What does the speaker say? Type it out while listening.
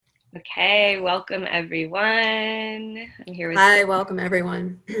Okay, welcome everyone. I'm here with Hi, welcome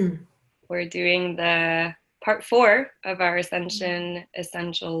everyone. we're doing the part 4 of our Ascension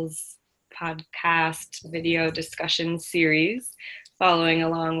Essentials podcast video discussion series, following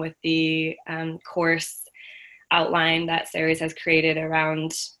along with the course outline that Ceres has created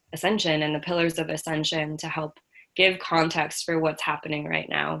around Ascension and the pillars of Ascension to help give context for what's happening right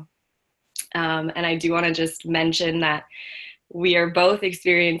now. And I do want to just mention that we are both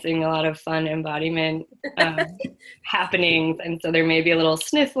experiencing a lot of fun embodiment happenings, and so there may be a little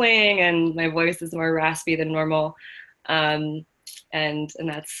sniffling, and my voice is more raspy than normal, and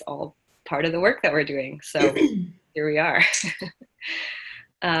that's all part of the work that we're doing. So here we are.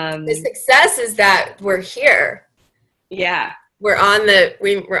 The success is that we're here. Yeah, We're on the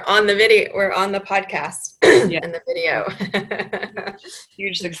video. We're on the podcast yeah, and the video.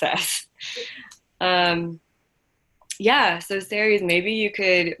 huge success. Um, yeah, so Ceres, maybe you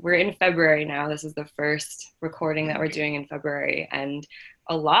could, we're in February now. This is the first recording that we're doing in February, and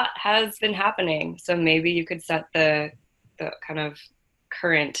a lot has been happening. So maybe you could set the kind of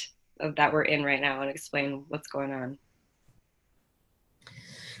current of that we're in right now and explain what's going on.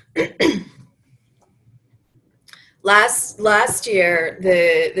 Last year,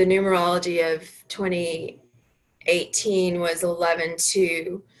 the numerology of 2018 was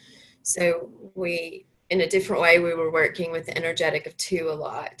 11-2. So in a different way, we were working with the energetic of 2 a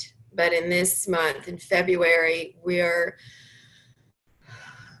lot. But in this month, in February, we're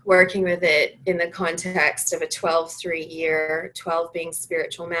working with it in the context of a 12-3 year, 12 being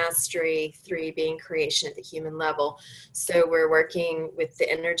spiritual mastery, 3 being creation at the human level. So we're working with the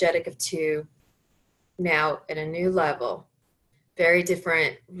energetic of 2 now at a new level, very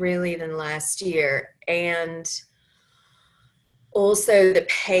different really than last year. And also the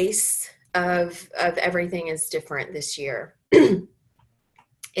pace of everything is different this year. The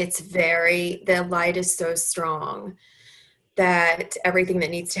light is so strong that everything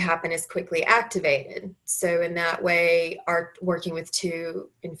that needs to happen is quickly activated. So in that way, our working with 2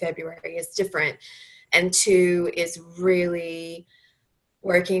 in February is different. And 2 is really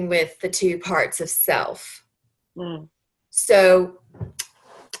working with the 2 parts of self. So,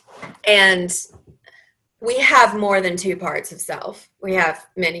 and we have more than 2 parts of self. We have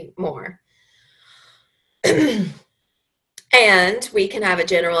many more. And we can have a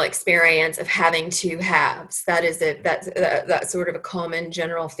general experience of having 2 halves. That's sort of a common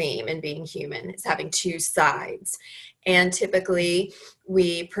general theme in being human. It's having 2 sides. And typically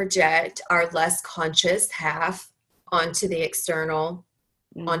we project our less conscious half onto the external,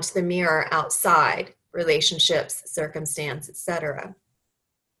 onto the mirror outside, relationships, circumstance, etc.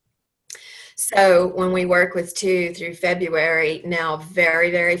 So when we work with 2 through February, now very,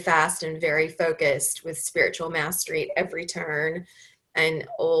 very fast and very focused with spiritual mastery at every turn and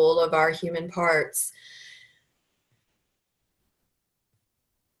all of our human parts,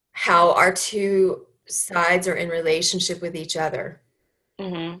 how our 2 sides are in relationship with each other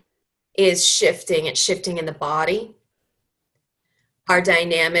is shifting. It's shifting in the body. Our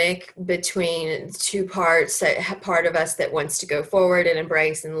dynamic between 2 parts, part of us that wants to go forward and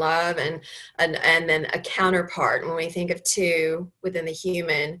embrace and love, and then a counterpart. When we think of 2 within the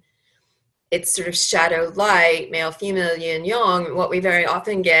human, it's sort of shadow light, male, female, yin, yang. What we very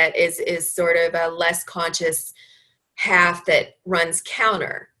often get is sort of a less conscious half that runs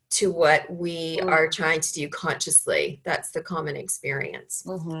counter to what we are trying to do consciously. That's the common experience.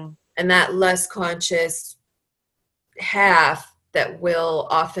 And that less conscious half that will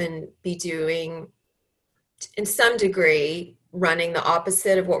often be doing, in some degree, running the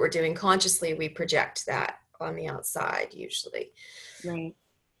opposite of what we're doing consciously, we project that on the outside usually. Right.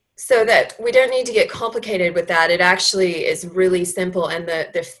 So that we don't need to get complicated with that. It actually is really simple, and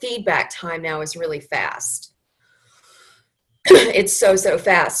the feedback time now is really fast. It's so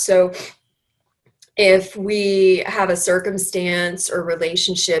fast. So if we have a circumstance or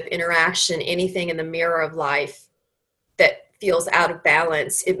relationship, interaction, anything in the mirror of life that feels out of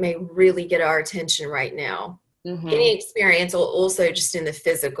balance, it may really get our attention right now. Any experience, also just in the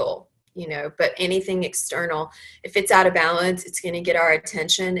physical, but anything external, if it's out of balance, it's going to get our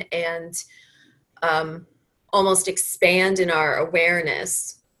attention and almost expand in our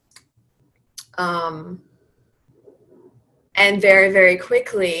awareness. And very, very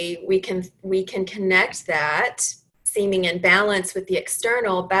quickly, we can connect that seeming imbalance with the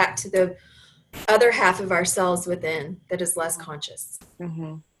external back to the other half of ourselves within that is less conscious.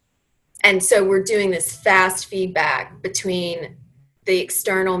 And so we're doing this fast feedback between the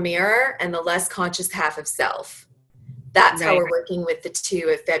external mirror and the less conscious half of self. That's how we're working with the 2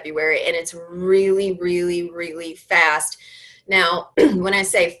 of February. And it's really, really, really fast. Now, when I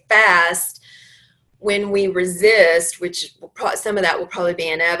say fast, when we resist, which some of that will probably be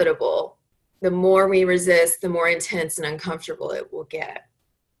inevitable, the more we resist, the more intense and uncomfortable it will get.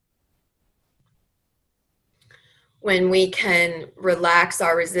 When we can relax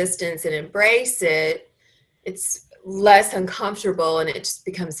our resistance and embrace it, it's less uncomfortable and it just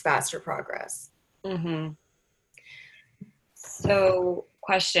becomes faster progress. Mm-hmm. So,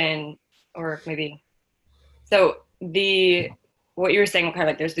 question, or maybe, so what you were saying, kind of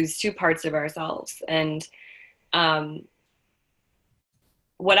like there's these two parts of ourselves, and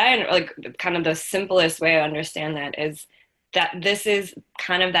what I like, kind of the simplest way I understand that is that this is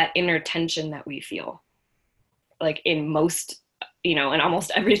kind of that inner tension that we feel, like in most, in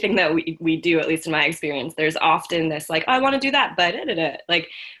almost everything that we do, at least in my experience. There's often this like, oh, I want to do that, but like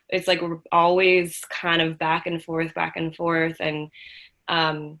it's like we're always kind of back and forth,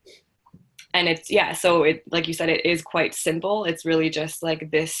 and it's, yeah, so it, like you said, it is quite simple. It's really just like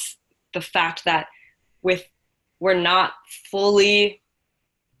this, the fact that we're not fully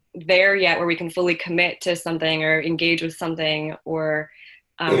there yet where we can fully commit to something or engage with something, or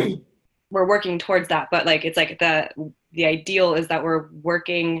we're working towards that. But like, it's like the ideal is that we're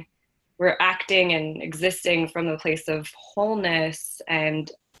acting and existing from a place of wholeness and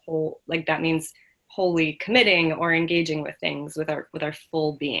whole, like that means wholly committing or engaging with things with our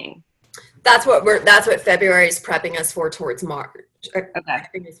full being. That's what February is prepping us for towards March. Okay.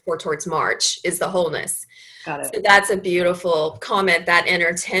 Towards March is the wholeness. Got it. So that's a beautiful comment, that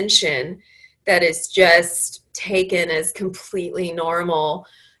inner tension that is just taken as completely normal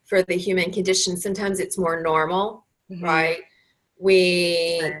for the human condition. Sometimes it's more normal, mm-hmm. right?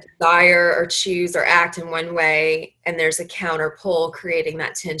 We desire or choose or act in one way, and there's a counter pull creating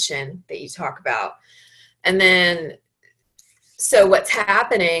that tension that you talk about. And then, so what's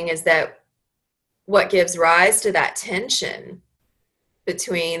happening is that what gives rise to that tension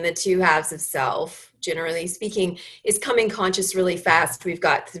between the two halves of self, generally speaking, is coming conscious really fast. We've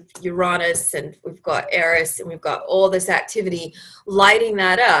got Uranus and we've got Eris and we've got all this activity lighting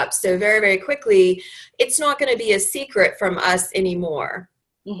that up. So very, very quickly, it's not going to be a secret from us anymore.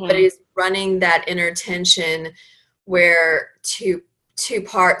 Mm-hmm. But it is running that inner tension where two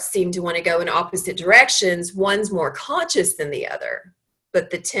parts seem to want to go in opposite directions. One's more conscious than the other, but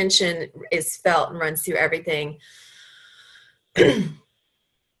the tension is felt and runs through everything.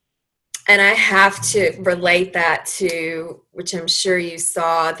 And I have to relate that to, which I'm sure you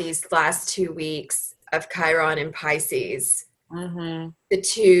saw these last 2 weeks of Chiron and Pisces. Mm-hmm. The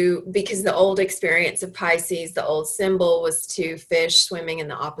two, because the old experience of Pisces, the old symbol was two fish swimming in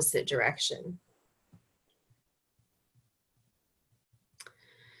the opposite direction.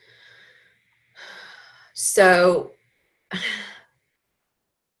 So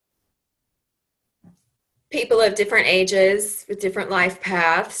people of different ages with different life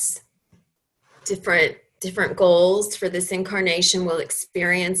paths, different goals for this incarnation will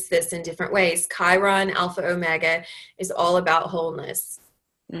experience this in different ways. Chiron, Alpha Omega, is all about wholeness.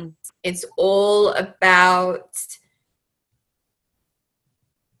 Mm. It's all about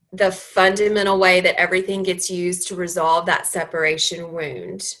the fundamental way that everything gets used to resolve that separation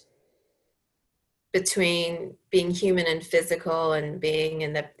wound between being human and physical, and being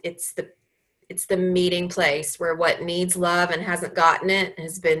in it's the meeting place where what needs love and hasn't gotten it,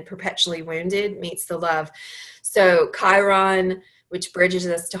 has been perpetually wounded, meets the love. So Chiron, which bridges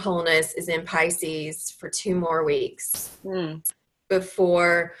us to wholeness, is in Pisces for 2 more weeks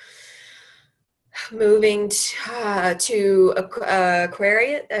before moving to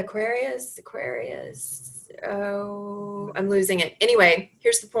Aquarius. Oh, I'm losing it. Anyway,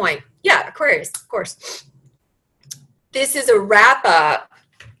 here's the point. Yeah, Aquarius, of course. This is a wrap up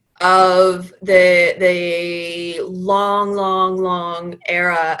of the long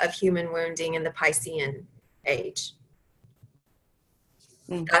era of human wounding in the Piscean age.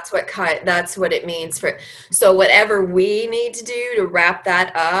 That's what it means for. So whatever we need to do to wrap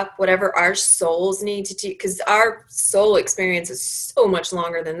that up, whatever our souls need to do, because our soul experience is so much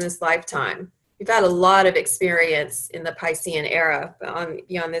longer than this lifetime. We've had a lot of experience in the Piscean era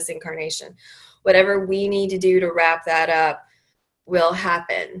beyond this incarnation. Whatever we need to do to wrap that up will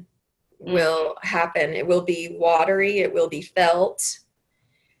happen. It will be watery, it will be felt,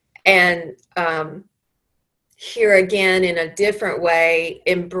 and here again in a different way,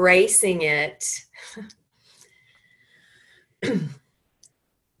 embracing it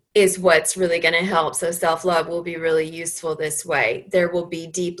is what's really going to help. So self-love will be really useful this way. There will be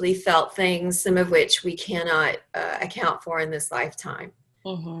deeply felt things, some of which we cannot account for in this lifetime.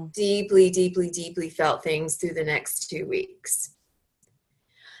 Mm-hmm. Deeply felt things through the next 2 weeks.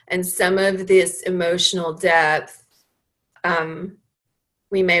 And some of this emotional depth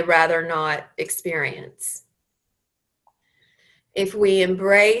we may rather not experience. If we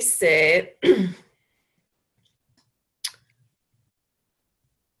embrace it,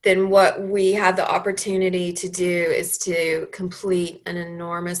 then what we have the opportunity to do is to complete an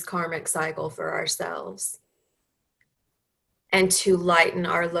enormous karmic cycle for ourselves and to lighten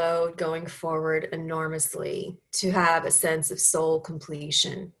our load going forward enormously, to have a sense of soul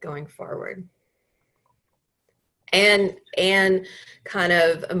completion going forward. And kind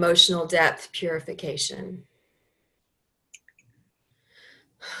of emotional depth purification.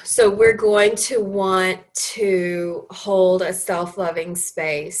 So we're going to want to hold a self-loving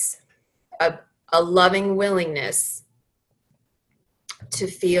space, a loving willingness to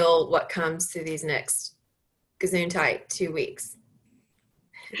feel what comes through these next gazoon-tight 2 weeks.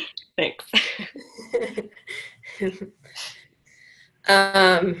 Thanks.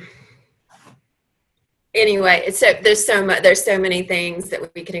 Anyway, there's so many things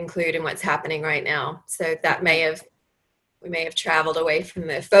that we could include in what's happening right now. So that we may have traveled away from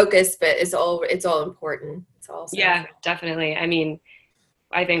the focus, but it's all important. It's all yeah, definitely. I mean,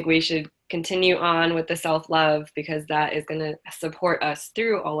 I think we should continue on with the self-love because that is going to support us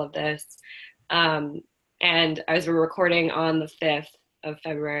through all of this. And as we're recording on the 5th of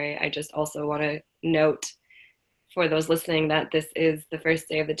February, I just also want to note for those listening that this is the first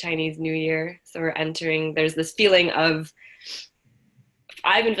day of the Chinese New Year. So we're entering, there's this feeling of,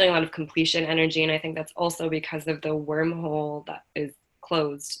 I've been feeling a lot of completion energy, and I think that's also because of the wormhole that is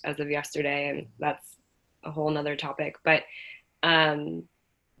closed as of yesterday, and that's a whole nother topic. But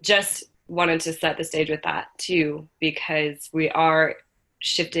just wanted to set the stage with that too, because we are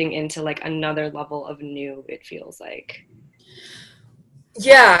shifting into like another level of new, it feels like.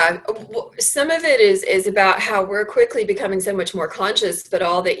 Yeah, some of it is about how we're quickly becoming so much more conscious, but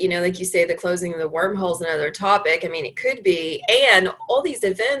all that, like you say, the closing of the wormholes, another topic. I mean, it could be, and all these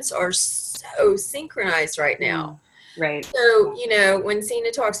events are so synchronized right now. Right. So, when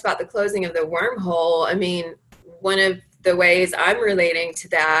Sina talks about the closing of the wormhole, I mean, one of the ways I'm relating to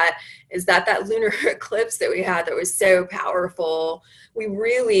that is that lunar eclipse that we had that was so powerful, we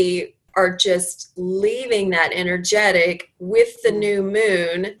really are just leaving that energetic with the new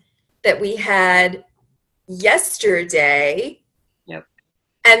moon that we had yesterday. Yep.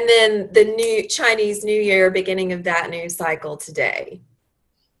 And then the new Chinese New Year, beginning of that new cycle today.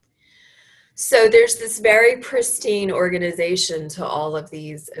 So there's this very pristine organization to all of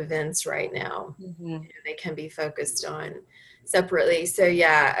these events right now. Mm-hmm. They can be focused on separately. So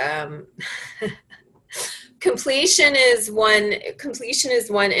yeah, completion is one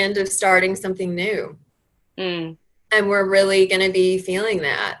end of starting something new. And we're really going to be feeling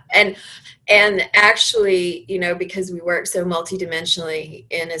that. And actually, because we work so multidimensionally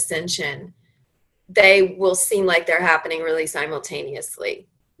in Ascension, they will seem like they're happening really simultaneously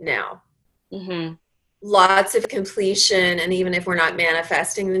now. Mm-hmm. Lots of completion, and even if we're not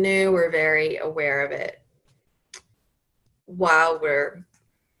manifesting the new, we're very aware of it while we're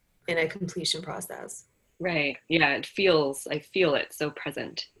in a completion process. Right. Yeah, I feel it so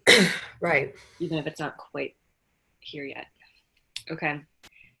present. Right. Even if it's not quite here yet. Okay.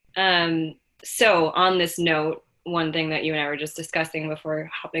 So on this note, one thing that you and I were just discussing before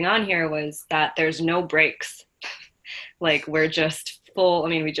hopping on here was that there's no breaks. Like we're just full. I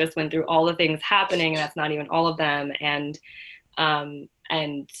mean, we just went through all the things happening, and that's not even all of them. And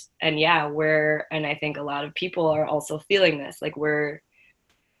yeah, and I think a lot of people are also feeling this. Like we're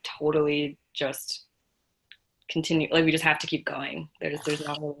totally just continue, like we just have to keep going. There's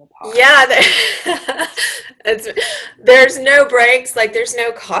not really a pause. Yeah, there's no breaks, like there's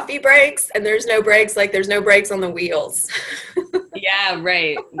no coffee breaks, and there's no breaks, like there's no breaks on the wheels. Yeah,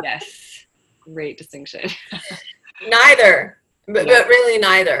 right. Yes, great distinction. Neither, but really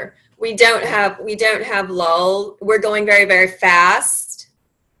neither. We don't have lull. We're going very, very fast.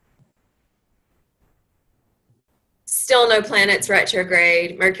 Still no planets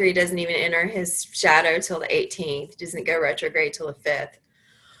retrograde. Mercury doesn't even enter his shadow till the 18th. Doesn't go retrograde till the 5th.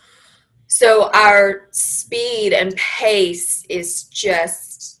 So our speed and pace is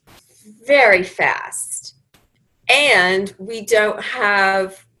just very fast. And we don't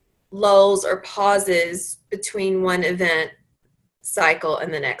have lulls or pauses between one event cycle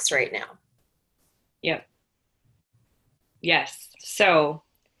and the next right now. Yep. Yes. So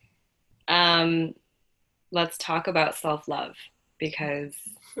let's talk about self-love, because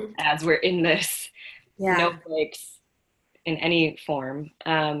as we're in this no breaks in any form,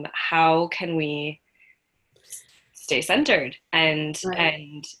 how can we stay centered? And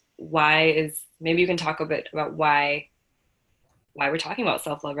maybe you can talk a bit about why we're talking about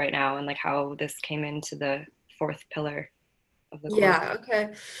self-love right now, and like how this came into the 4th pillar. of the course. Yeah,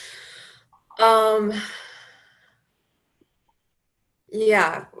 okay.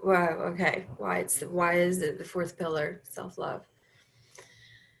 Yeah, wow, okay. Why is it the fourth pillar, self-love?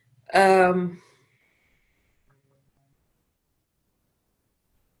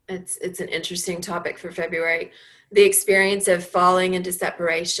 It's an interesting topic for February. The experience of falling into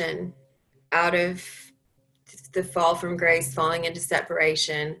separation, out of the fall from grace, falling into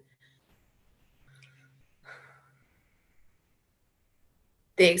separation.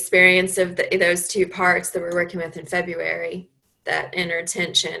 The experience of those two parts that we're working with in February, that inner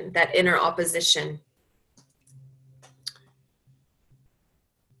tension, that inner opposition,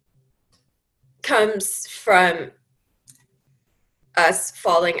 comes from us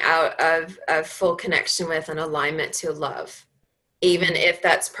falling out of full connection with and alignment to love, even if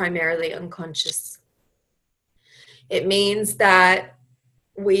that's primarily unconscious. It means that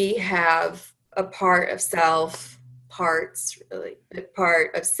we have a part of self, parts really, a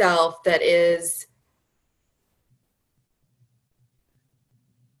part of self that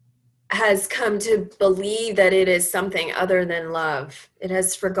has come to believe that it is something other than love. It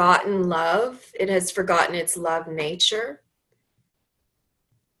has forgotten love. It has forgotten its love nature.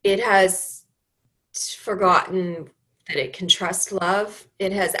 It has forgotten that it can trust love.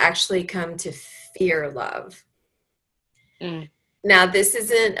 It has actually come to fear love. Now,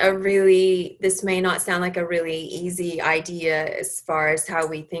 this may not sound like a really easy idea as far as how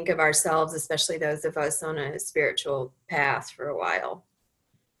we think of ourselves, especially those of us on a spiritual path for a while.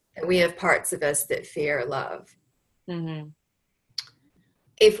 That we have parts of us that fear love. Mm-hmm.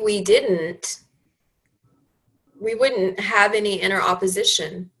 If we didn't, we wouldn't have any inner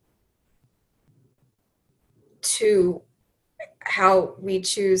opposition to how we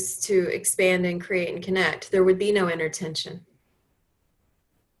choose to expand and create and connect. There would be no inner tension.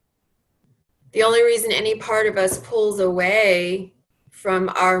 The only reason any part of us pulls away from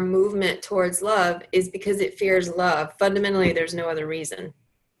our movement towards love is because it fears love. Fundamentally, there's no other reason.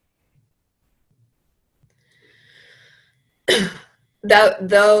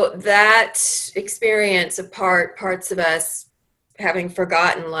 Though that experience of parts of us having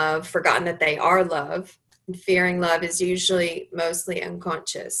forgotten love, forgotten that they are love, and fearing love is usually mostly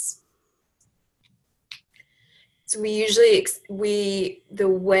unconscious. So the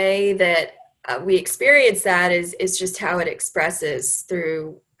way that we experience that is just how it expresses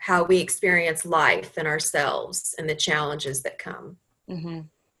through how we experience life and ourselves and the challenges that come. Mm-hmm.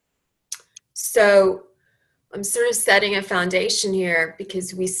 So I'm sort of setting a foundation here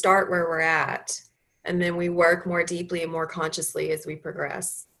because we start where we're at and then we work more deeply and more consciously as we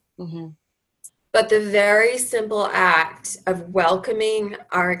progress. Mm-hmm. But the very simple act of welcoming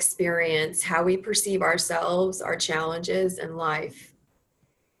our experience, how we perceive ourselves, our challenges in life,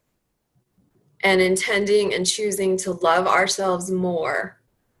 and intending and choosing to love ourselves more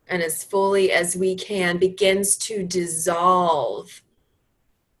and as fully as we can begins to dissolve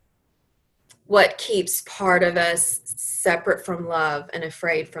what keeps part of us separate from love and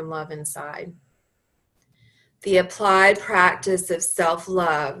afraid from love inside. The applied practice of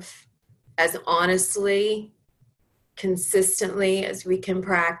self-love, as honestly, consistently as we can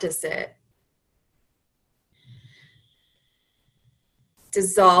practice it,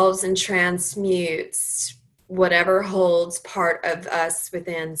 dissolves and transmutes whatever holds part of us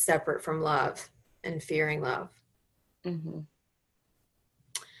within separate from love and fearing love. Mm-hmm.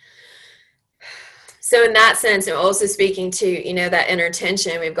 So in that sense, I'm also speaking to, that inner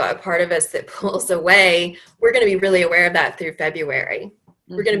tension. We've got a part of us that pulls away. We're going to be really aware of that through February.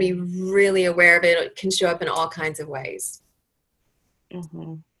 Mm-hmm. We're going to be really aware of it. It can show up in all kinds of ways.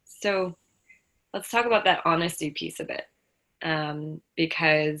 Mm-hmm. So let's talk about that honesty piece of it.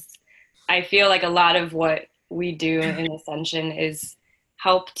 Because I feel like a lot of what we do in Ascension is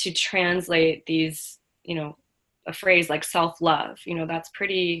help to translate these, a phrase like self-love, that's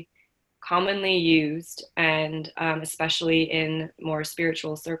pretty commonly used, and especially in more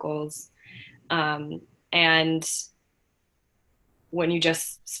spiritual circles. And when you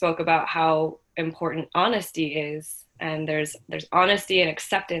just spoke about how important honesty is, and there's honesty and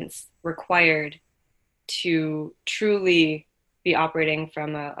acceptance required to truly be operating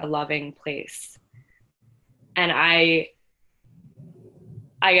from a loving place. And I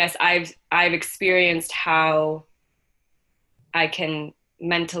guess I've experienced how I can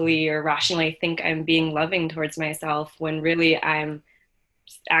mentally or rationally think I'm being loving towards myself when really I'm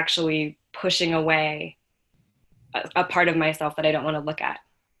actually pushing away a part of myself that I don't want to look at.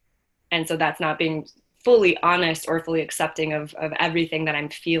 And so that's not being fully honest or fully accepting of everything that I'm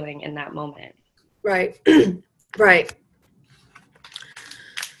feeling in that moment. Right. Right.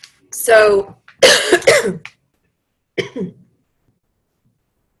 So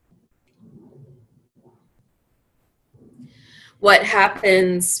what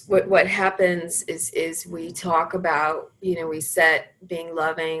happens is we talk about, we set being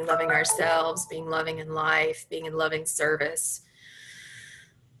loving ourselves, being loving in life, being in loving service.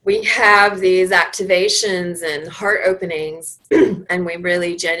 We have these activations and heart openings, and we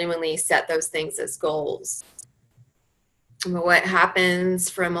really genuinely set those things as goals. But what happens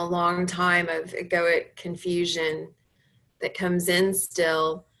from a long time of egoic confusion that comes in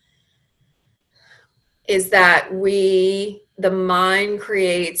still is that the mind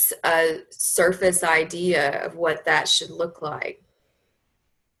creates a surface idea of what that should look like.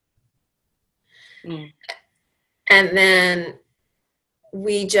 Mm. And then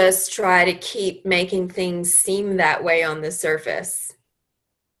we just try to keep making things seem that way on the surface.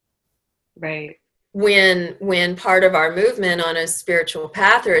 Right. When part of our movement on a spiritual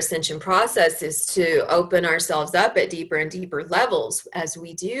path or ascension process is to open ourselves up at deeper and deeper levels, as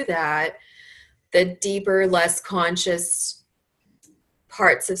we do that, the deeper, less conscious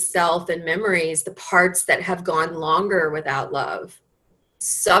parts of self and memories, the parts that have gone longer without love,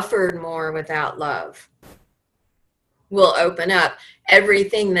 suffered more without love, will open up.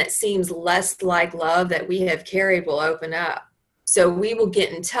 Everything that seems less like love that we have carried will open up. So we will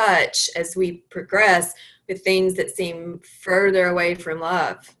get in touch as we progress with things that seem further away from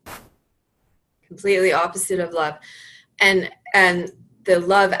love, completely opposite of love. And the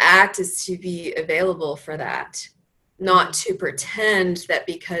love act is to be available for that, not to pretend that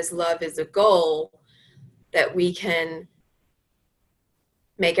because love is a goal that we can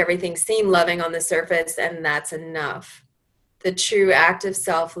make everything seem loving on the surface and that's enough. The true act of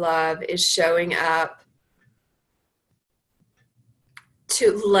self-love is showing up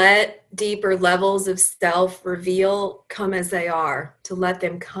to let deeper levels of self reveal, come as they are, to let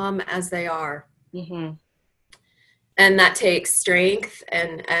them come as they are. Mm-hmm. And that takes strength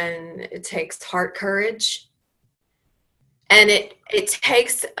and it takes heart courage. And it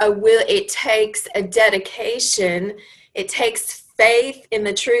takes a will, it takes a dedication, it takes faith in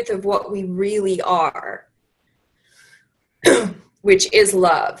the truth of what we really are, which is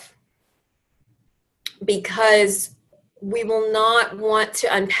love. Because we will not want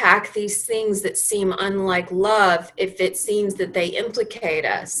to unpack these things that seem unlike love if it seems that they implicate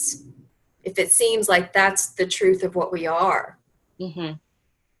us, if it seems like that's the truth of what we are. Mm-hmm.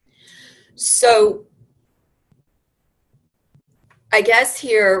 So I guess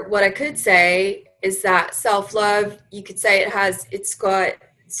here what I could say is that self-love, you could say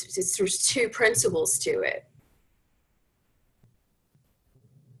there's two principles to it.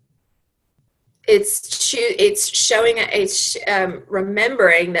 It's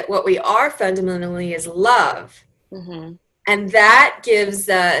remembering that what we are fundamentally is love. Mm-hmm. And that gives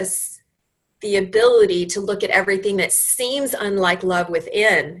us the ability to look at everything that seems unlike love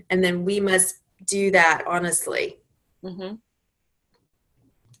within, and then we must do that honestly. Mm-hmm.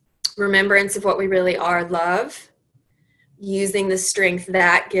 Remembrance of what we really are, love, using the strength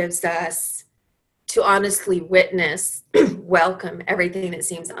that gives us to honestly witness, welcome everything that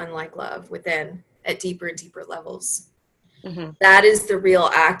seems unlike love within at deeper and deeper levels. Mm-hmm. That is the real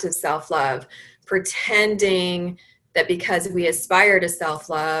act of self-love. Pretending that because we aspire to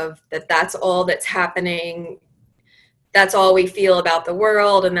self-love, that's all that's happening, that's all we feel about the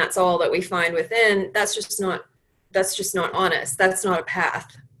world, and that's all that we find within, that's just not honest. That's not a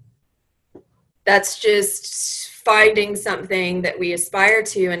path. That's just finding something that we aspire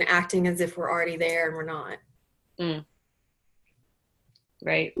to and acting as if we're already there and we're not. Mm.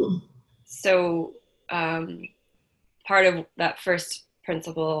 Right. So part of that first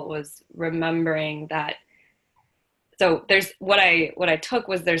principle was remembering that. So there's what I took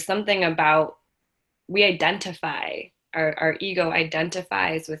was there's something about we identify, our ego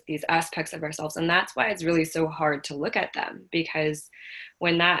identifies with these aspects of ourselves, and that's why it's really so hard to look at them, because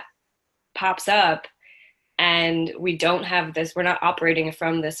when that pops up and we don't have this, we're not operating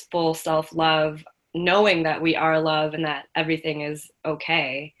from this full self-love, knowing that we are love and that everything is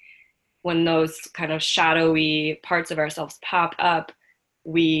okay. When those kind of shadowy parts of ourselves pop up,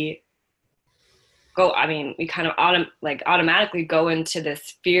 we kind of automatically go into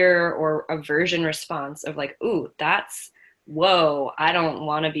this fear or aversion response of like, ooh, whoa, I don't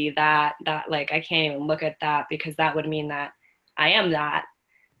want to be that, like, I can't even look at that because that would mean that I am that.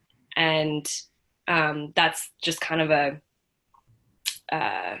 And that's just kind of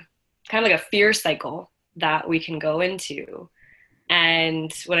like a fear cycle that we can go into.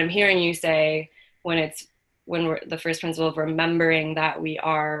 And what I'm hearing you say, when we're the first principle of remembering that we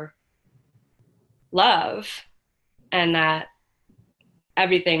are love, and that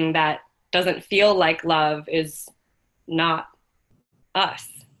everything that doesn't feel like love is not us.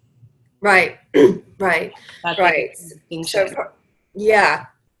 Right. Right. That's like a Right. So, distinction. yeah.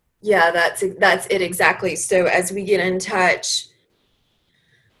 Yeah, that's it exactly. So as we get in touch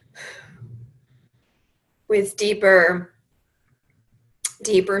with deeper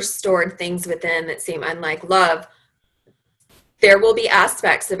stored things within that seem unlike love, there will be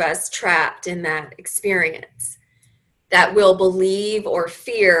aspects of us trapped in that experience that will believe or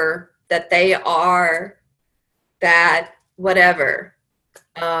fear that they are bad, whatever,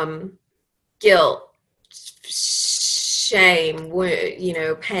 guilt, shame,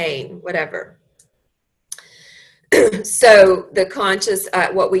 pain, whatever. So the conscious,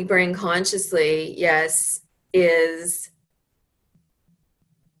 what we bring consciously, yes, is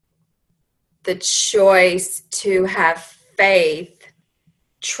the choice to have faith,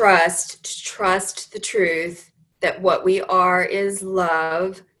 to trust the truth that what we are is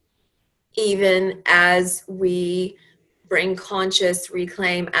love, even as we bring conscious,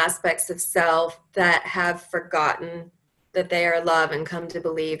 reclaim aspects of self that have forgotten that they are love and come to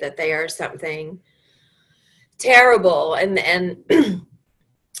believe that they are something terrible. And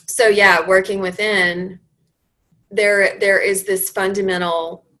so, yeah, working within, there is this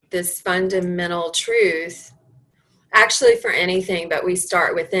fundamental truth, actually, for anything, but we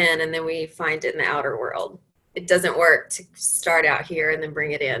start within and then we find it in the outer world. It doesn't work to start out here and then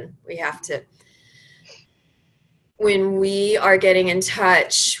bring it in. We have to, when we are getting in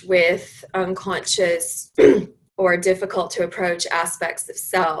touch with unconscious or difficult to approach aspects of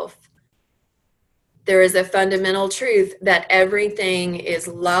self, there is a fundamental truth that everything is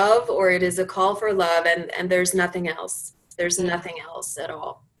love, or it is a call for love, and there's nothing else. There's nothing else at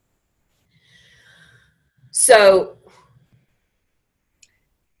all. So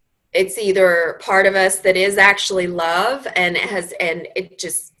it's either part of us that is actually love and it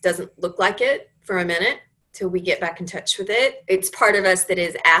just doesn't look like it for a minute till we get back in touch with it. It's part of us that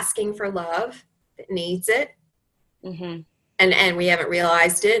is asking for love, that needs it. Mm-hmm. And we haven't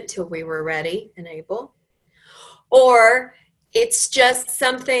realized it till we were ready and able. Or it's just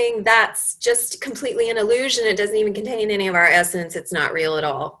something that's just completely an illusion. It doesn't even contain any of our essence. It's not real at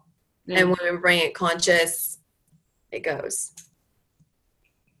all. Mm. And when we bring it conscious, it goes.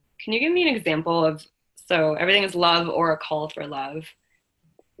 Can you give me an example of, so everything is love or a call for love?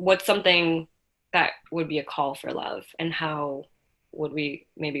 What's something that would be a call for love, and how would we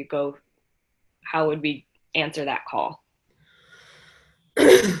answer that call?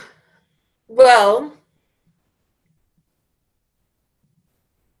 Well,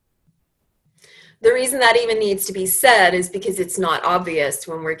 the reason that even needs to be said is because it's not obvious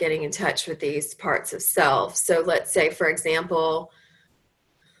when we're getting in touch with these parts of self. So let's say, for example,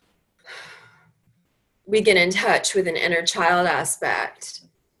 we get in touch with an inner child aspect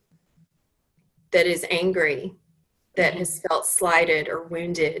that is angry, that has felt slighted or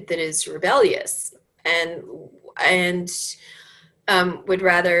wounded, that is rebellious and would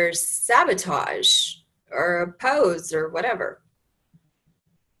rather sabotage or oppose or whatever.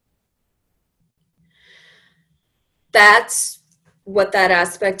 That's what that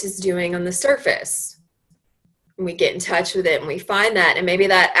aspect is doing on the surface. And we get in touch with it and we find that, and maybe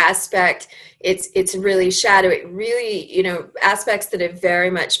that aspect, it's really shadow. It really, aspects that have very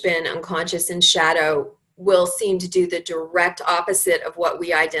much been unconscious in shadow will seem to do the direct opposite of what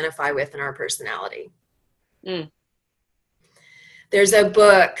we identify with in our personality. Mm. There's a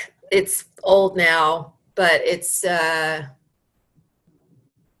book, it's old now, but it's,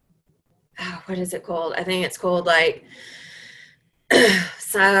 what is it called? I think it's called like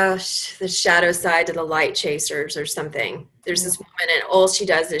the shadow side to the light chasers or something. There's this woman and all she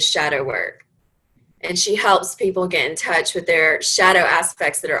does is shadow work. And she helps people get in touch with their shadow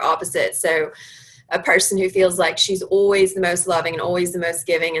aspects that are opposite. So a person who feels like she's always the most loving and always the most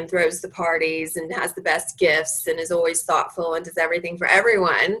giving and throws the parties and has the best gifts and is always thoughtful and does everything for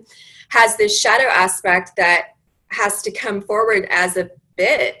everyone has this shadow aspect that has to come forward as a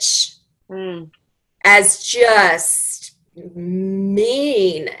bitch, as just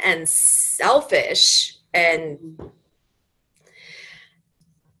mean and selfish. And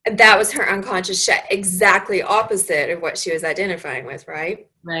that was her unconscious exactly opposite of what she was identifying with, right?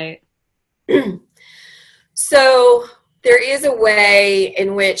 Right. So there is a way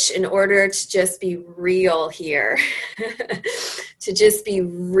in which, in order to just be real here, to just be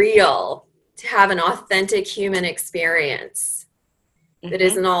real, to have an authentic human experience that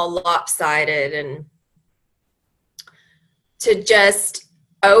isn't all lopsided, and to just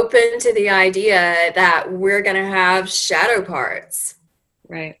open to the idea that we're going to have shadow parts.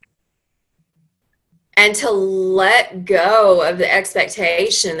 Right. And to let go of the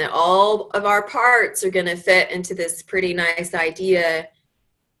expectation that all of our parts are going to fit into this pretty nice idea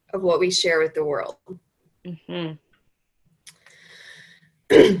of what we share with the world. Mm-hmm.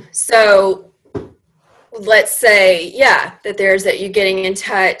 So let's say, that there's that you getting in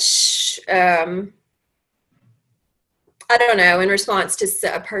touch, I don't know, in response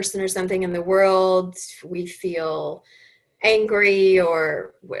to a person or something in the world, we feel angry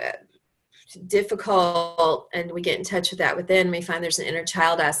or difficult, and we get in touch with that within. We find there's an inner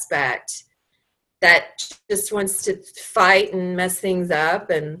child aspect that just wants to fight and mess things up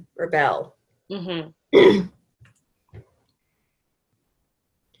and rebel. Mm-hmm.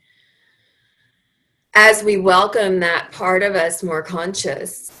 As we welcome that part of us more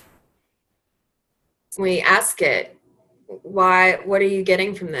conscious, we ask it, what are you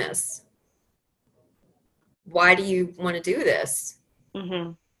getting from this? Why do you want to do this?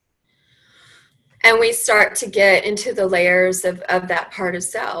 Mm-hmm. And we start to get into the layers of that part of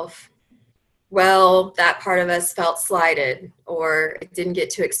self. Well, that part of us felt slighted, or it didn't get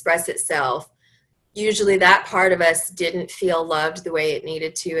to express itself. Usually that part of us didn't feel loved the way it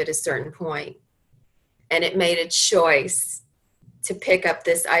needed to at a certain point. And it made a choice to pick up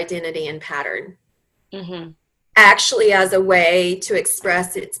this identity and pattern. Mm-hmm. Actually as a way to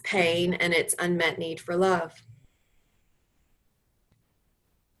express its pain and its unmet need for love.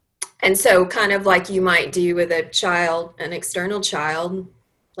 And so kind of like you might do with a child, an external child,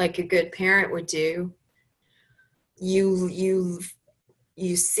 like a good parent would do, you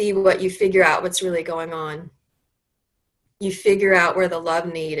see what you figure out what's really going on. You figure out where the love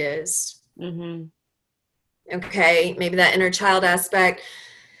need is. Mm-hmm. Okay, maybe that inner child aspect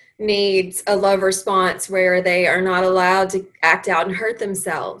needs a love response where they are not allowed to act out and hurt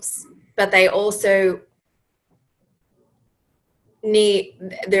themselves, but they also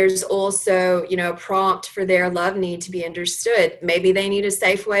there's also, a prompt for their love need to be understood. Maybe they need a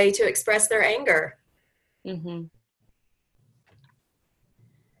safe way to express their anger. Mm-hmm.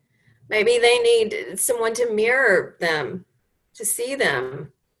 Maybe they need someone to mirror them, to see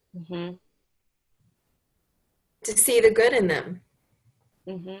them, Mm-hmm. to see the good in them.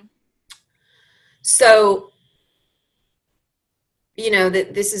 Mm-hmm. So,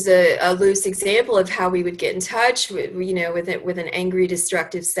 that this is a loose example of how we would get in touch with an angry,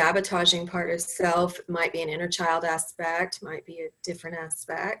 destructive, sabotaging part of self. It might be an inner child aspect, might be a different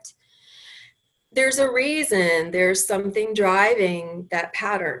aspect. There's a reason, there's something driving that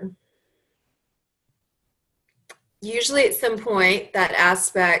pattern. Usually at some point that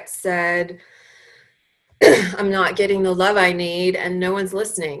aspect said, I'm not getting the love I need and no one's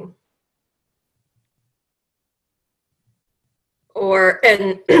listening.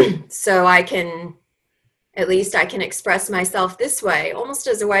 So I can express myself this way, almost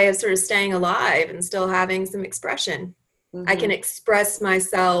as a way of sort of staying alive and still having some expression. Mm-hmm. I can express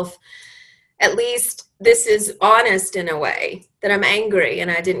myself, at least this is honest in a way, that I'm angry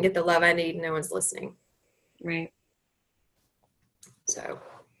and I didn't get the love I need and no one's listening. Right. So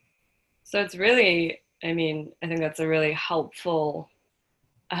it's really, I think that's a really helpful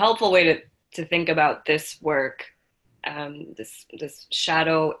way to think about this work. This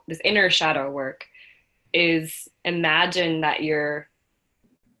inner shadow work is, imagine that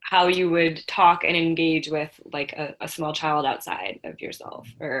how you would talk and engage with like a small child outside of yourself,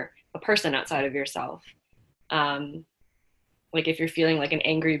 or a person outside of yourself. Like if you're feeling like an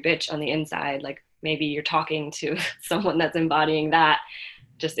angry bitch on the inside, like maybe you're talking to someone that's embodying that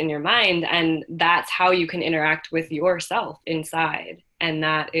just in your mind, and that's how you can interact with yourself inside. And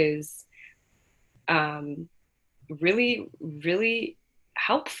that is really, really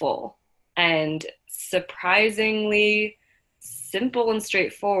helpful and surprisingly simple and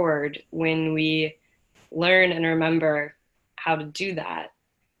straightforward when we learn and remember how to do that,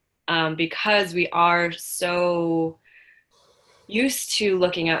 because we are so used to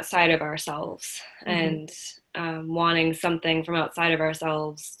looking outside of ourselves. Mm-hmm. And wanting something from outside of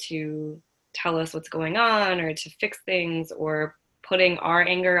ourselves to tell us what's going on, or to fix things, or putting our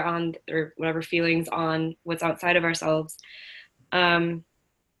anger on, or whatever feelings on what's outside of ourselves.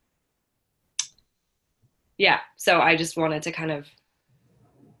 So I just wanted to kind of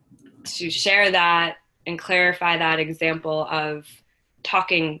to share that and clarify that example of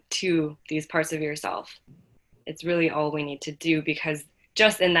talking to these parts of yourself. It's really all we need to do, because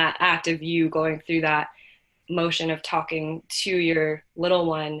just in that act of you going through that motion of talking to your little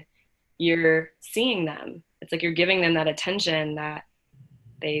one, you're seeing them. It's like you're giving them that attention that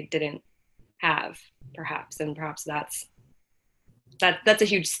they didn't have, perhaps. And perhaps that's a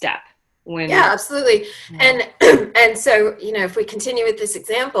huge step. Absolutely. And so, if we continue with this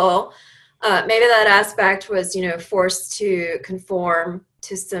example, maybe that aspect was, forced to conform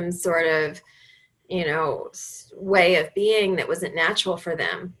to some sort of, way of being that wasn't natural for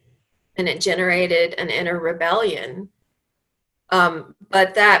them. And it generated an inner rebellion.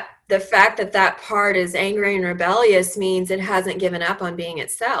 But the fact that part is angry and rebellious means it hasn't given up on being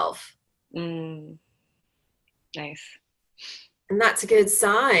itself. Nice. And that's a good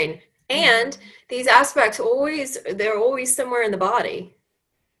sign. And these aspects they're always somewhere in the body.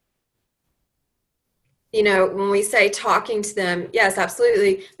 When we say talking to them, yes,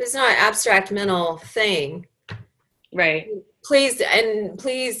 absolutely. It's not an abstract mental thing. Right. Please,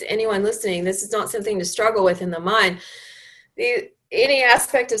 anyone listening, this is not something to struggle with in the mind. Any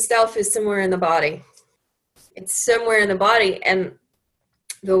aspect of self is somewhere in the body. It's somewhere in the body. And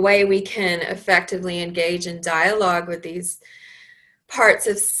the way we can effectively engage in dialogue with these parts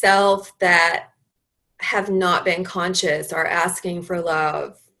of self that have not been conscious, are asking for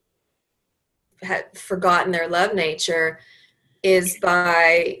love, have forgotten their love nature, is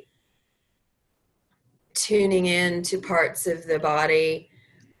by tuning in to parts of the body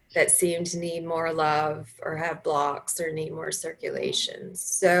that seem to need more love or have blocks or need more circulation.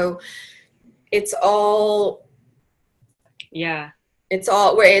 So it's all it's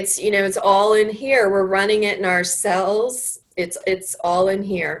all in here. We're running it in our cells. It's all in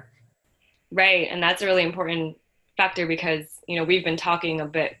here. Right. And that's a really important factor because, we've been talking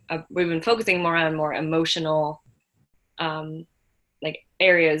we've been focusing more on more emotional, like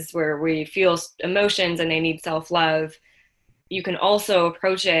areas where we feel emotions and they need self-love. You can also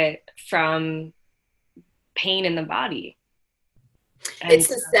approach it from pain in the body. And it's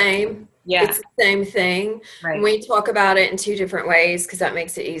the same. Yeah. It's the same thing. Right. And we talk about it in two different ways because that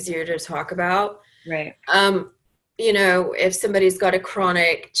makes it easier to talk about. Right. If somebody's got a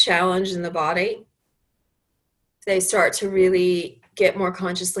chronic challenge in the body, they start to really get more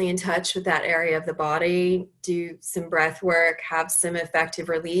consciously in touch with that area of the body, do some breath work, have some effective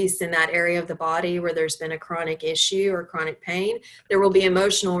release in that area of the body where there's been a chronic issue or chronic pain. There will be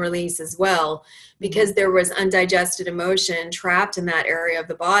emotional release as well because there was undigested emotion trapped in that area of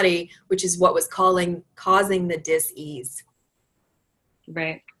the body, which is what was causing the dis-ease.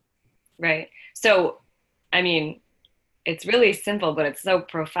 Right. Right. So, I mean, it's really simple, but it's so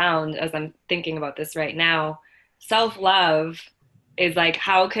profound as I'm thinking about this right now. Self-love is like,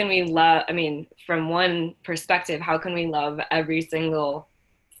 how can we love, from one perspective, how can we love every single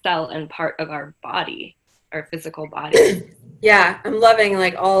cell and part of our body, our physical body? Yeah, I'm loving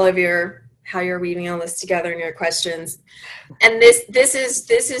like all of how you're weaving all this together in your questions. And this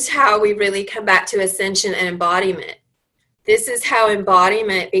is how we really come back to ascension and embodiment. This is how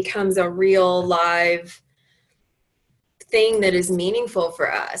embodiment becomes a real live thing that is meaningful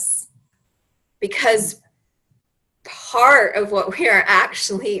for us. Because part of what we are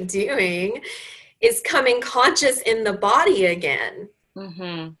actually doing is coming conscious in the body again.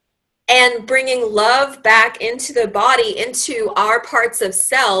 And bringing love back into the body, into our parts of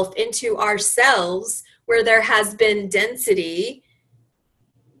self, into ourselves, where there has been density,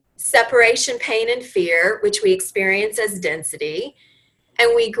 separation, pain, and fear, which we experience as density.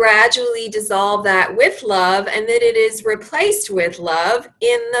 And we gradually dissolve that with love, and then it is replaced with love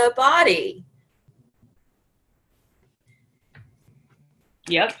in the body.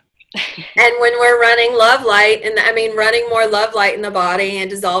 Yep. And when we're running love light, running more love light in the body and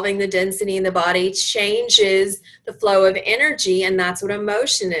dissolving the density in the body changes the flow of energy. And that's what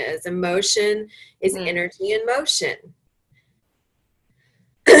emotion is. Emotion is energy in motion.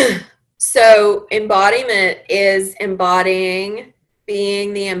 So embodiment is embodying,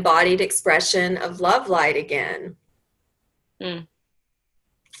 being the embodied expression of love light again. And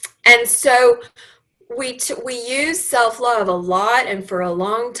so we use self-love a lot and for a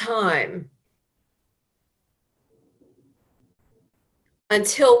long time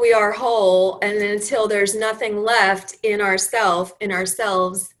until we are whole and until there's nothing left in ourselves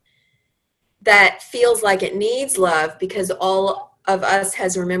that feels like it needs love, because all of us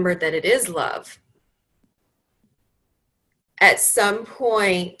has remembered that it is love. At some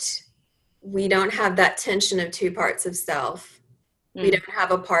point, we don't have that tension of two parts of self. We don't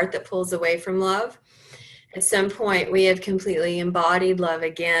have a part that pulls away from love. At some point, we have completely embodied love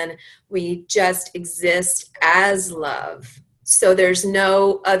again. We just exist as love. So there's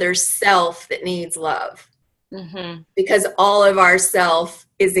no other self that needs love. Because all of our self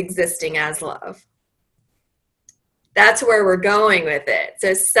is existing as love. That's where we're going with it.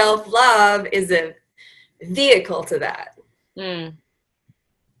 So self-love is a vehicle to that.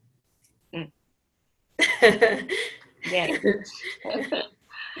 Yeah.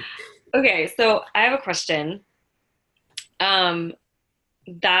 Okay, so I have a question.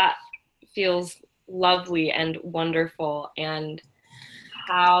 That feels lovely and wonderful. And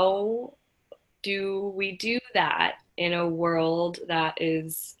how do we do that in a world that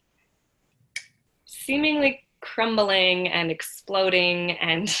is seemingly crumbling and exploding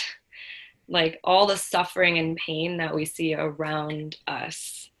and like all the suffering and pain that we see around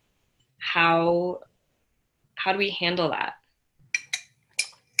us? How do we handle that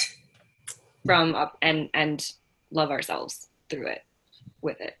from up and love ourselves through it,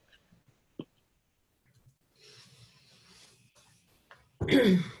 with it?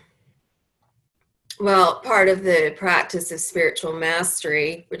 Well, part of the practice of spiritual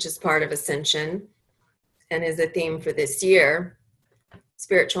mastery, which is part of Ascension and is a theme for this year,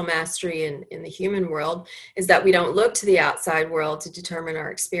 spiritual mastery in the human world, is that we don't look to the outside world to determine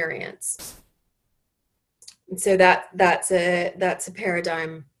our experience. And so that's a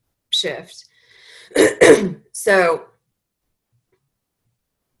paradigm shift. So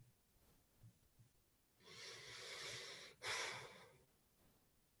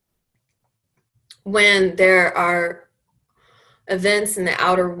when there are events in the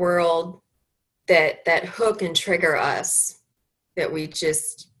outer world that hook and trigger us, that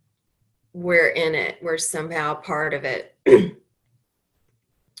we're in it, we're somehow part of it,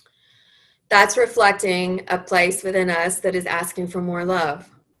 that's reflecting a place within us that is asking for more love.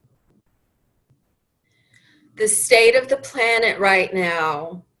 The state of the planet right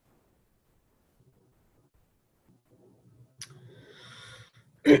now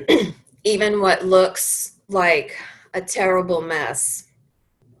even what looks like a terrible mess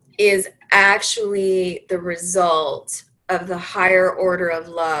is actually the result of the higher order of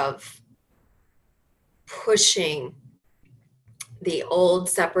love pushing the old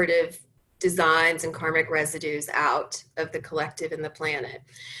separative designs and karmic residues out of the collective and the planet.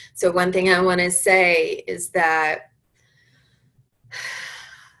 So one thing I want to say is that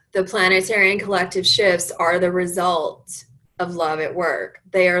the planetary and collective shifts are the result of love at work.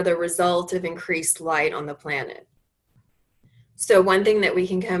 They are the result of increased light on the planet. So one thing that we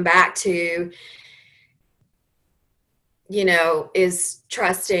can come back to, is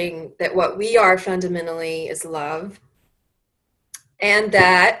trusting that what we are fundamentally is love, and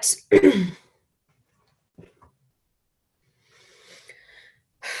that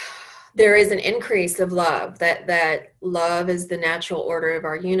there is an increase of love, that love is the natural order of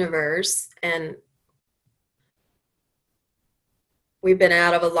our universe, and we've been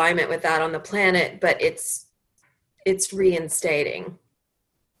out of alignment with that on the planet, but it's reinstating.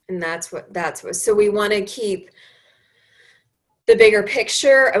 And that's what so we want to keep the bigger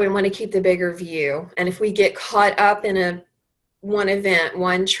picture, and we want to keep the bigger view. And if we get caught up in one event,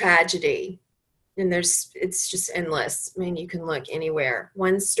 one tragedy, and it's just endless. I mean, you can look anywhere.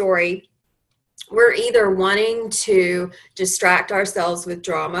 One story, we're either wanting to distract ourselves with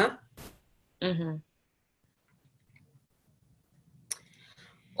drama, Mm-hmm.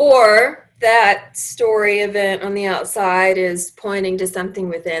 or that story event on the outside is pointing to something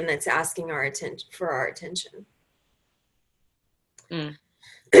within that's asking our attention. Mm.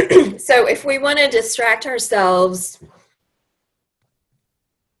 So if we want to distract ourselves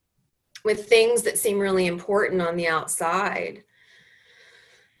with things that seem really important on the outside,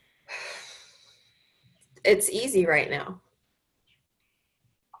 it's easy right now.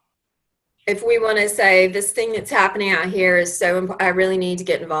 If we want to say, this thing that's happening out here is so important, I really need to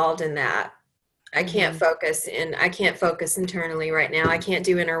get involved in that. I can't focus internally right now. I can't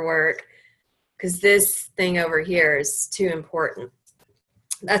do inner work because this thing over here is too important.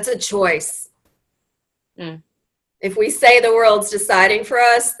 That's a choice. Mm. If we say the world's deciding for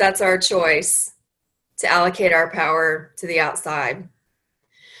us, that's our choice to allocate our power to the outside.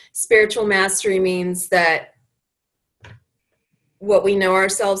 Spiritual mastery means that what we know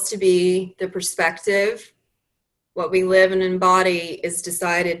ourselves to be, the perspective, what we live and embody, is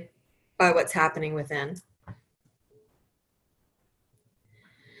decided by what's happening within.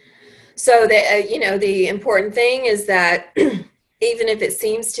 So the important thing is that even if it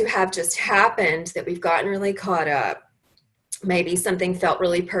seems to have just happened, that we've gotten really caught up, maybe something felt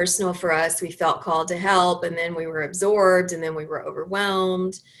really personal for us, we felt called to help, and then we were absorbed, and then we were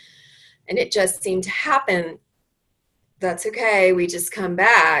overwhelmed, and it just seemed to happen. That's okay, we just come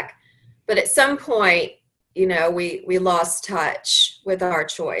back. But at some point, we lost touch with our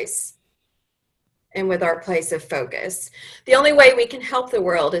choice and with our place of focus. The only way we can help the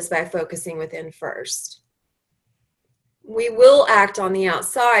world is by focusing within first. We will act on the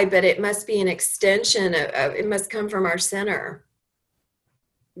outside, but it must be an extension of it must come from our center.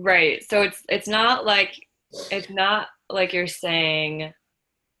 Right. So it's not like you're saying,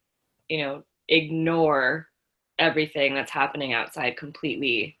 ignore everything that's happening outside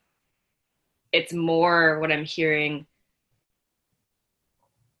completely. It's more what I'm hearing,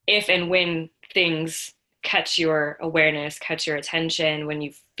 if and when things catch your awareness, catch your attention, when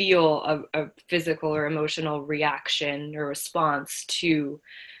you feel a physical or emotional reaction or response to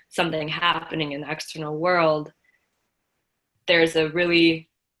something happening in the external world, there's a really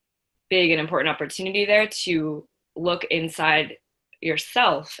big and important opportunity there to look inside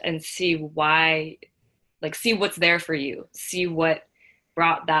yourself and see why, like, see what's there for you, see what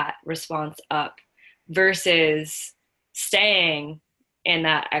brought that response up, versus staying in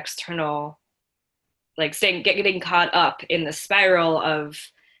that external, like getting caught up in the spiral of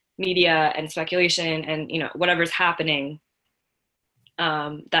media and speculation and, you know, whatever's happening.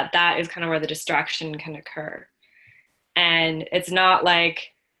 That is kind of where the distraction can occur. And it's not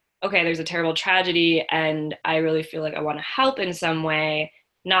like, okay, there's a terrible tragedy and I really feel like I want to help in some way.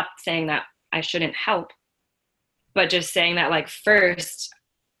 Not saying that I shouldn't help, but just saying that, like, first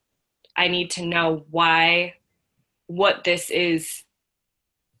I need to know what this is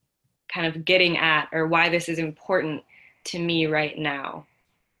kind of getting at, or why this is important to me right now,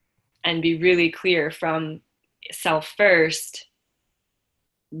 and be really clear from self first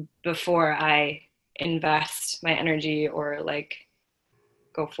before I invest my energy or, like,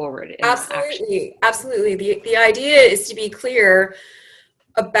 go forward in that action. Absolutely. The idea is to be clear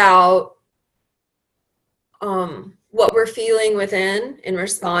about what we're feeling within in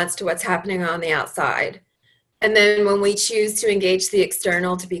response to what's happening on the outside. And then when we choose to engage the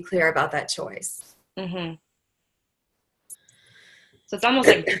external, to be clear about that choice. Mm-hmm. So it's almost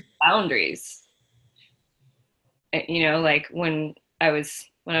like boundaries. You know, like when I was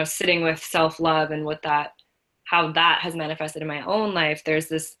sitting with self-love and what that, how that has manifested in my own life, there's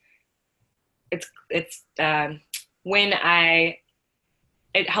this, it's when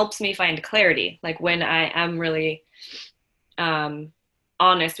it helps me find clarity. Like when I am really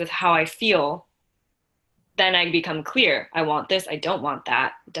honest with how I feel, then I become clear. I want this, I don't want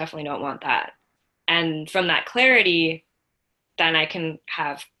that, definitely don't want that. And from that clarity, then I can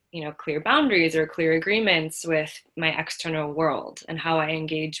have, you know, clear boundaries or clear agreements with my external world and how I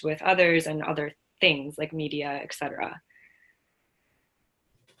engage with others and other things like media, etc.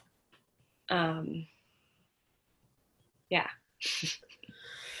 Yeah.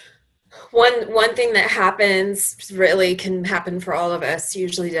 One thing that happens, really can happen for all of us,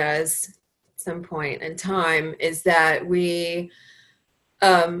 usually does at some point in time, is that we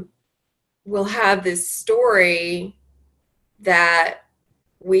will have this story that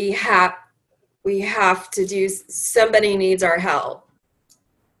we have to do, somebody needs our help.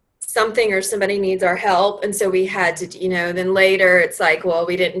 Something or somebody needs our help, and so we had to, you know, then later it's like, well,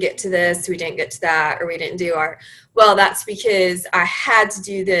 we didn't get to this, we didn't get to that, or we didn't do our, well, that's because I had to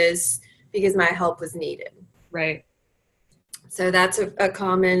do this because my help was needed. Right. So that's a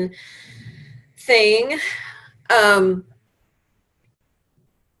common thing. We're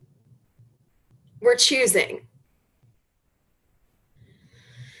choosing.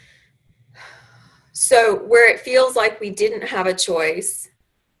 So where it feels like we didn't have a choice,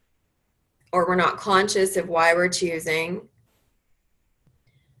 or we're not conscious of why we're choosing,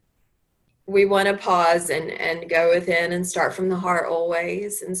 we want to pause and go within and start from the heart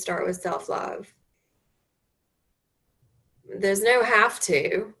always, and start with self-love. There's no have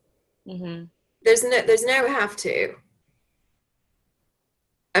to. Mm-hmm. There's no have to.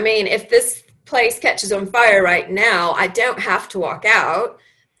 I mean, if this place catches on fire right now, I don't have to walk out.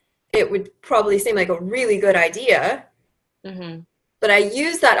 It would probably seem like a really good idea. Mm-hmm. But I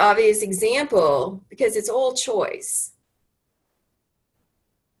use that obvious example because it's all choice.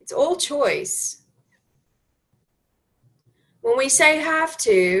 It's all choice. When we say have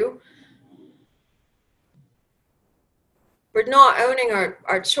to, we're not owning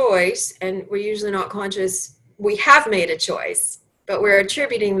our choice, and we're usually not conscious. We have made a choice, but we're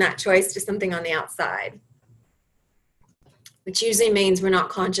attributing that choice to something on the outside, which usually means we're not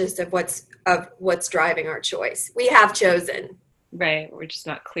conscious of what's driving our choice. We have chosen. Right. We're just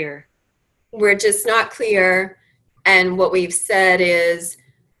not clear. We're just not clear. And what we've said is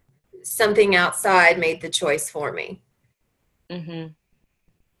something outside made the choice for me. Mm-hmm.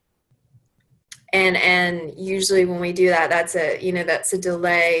 And usually when we do that, that's a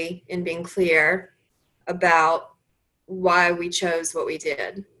delay in being clear about why we chose what we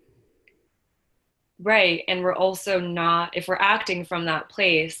did. Right. And we're also not, if we're acting from that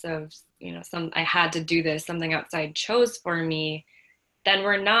place of, you know, I had to do this, something outside chose for me, then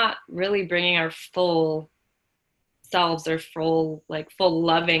we're not really bringing our full selves or full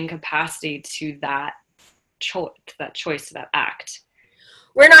loving capacity to that choice, to that act.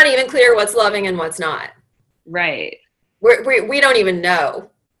 We're not even clear what's loving and what's not. Right. We don't even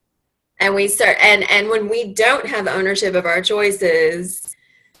know. And we start, and when we don't have ownership of our choices,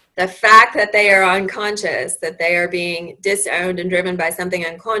 The fact that they are unconscious, that they are being disowned and driven by something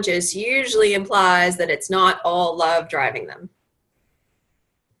unconscious, usually implies that it's not all love driving them.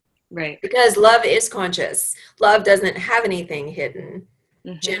 Right. Because love is conscious. Love doesn't have anything hidden.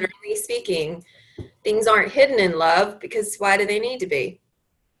 Mm-hmm. Generally speaking, things aren't hidden in love, because why do they need to be?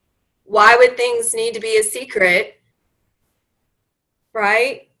 Why would things need to be a secret?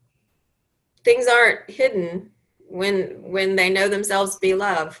 Right? Things aren't hidden when they know themselves to be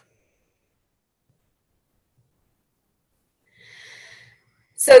love.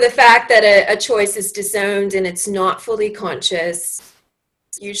 So the fact that a choice is disowned and it's not fully conscious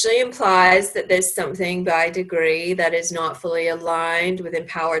usually implies that there's something by degree that is not fully aligned with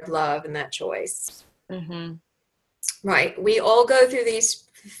empowered love in that choice. Mm-hmm. Right. We all go through these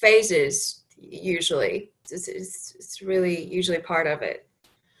phases usually. It's really usually part of it.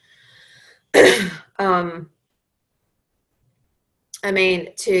 I mean,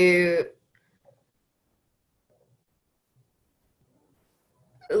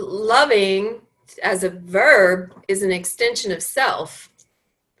 loving as a verb is an extension of self.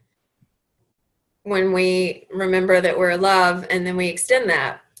 When we remember that we're love and then we extend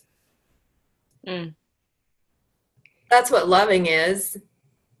that. That's what loving is.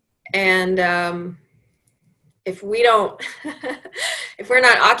 And if we don't, if we're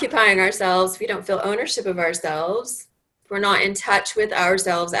not occupying ourselves, if we don't feel ownership of ourselves, if we're not in touch with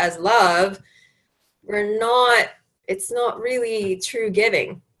ourselves as love, it's not really true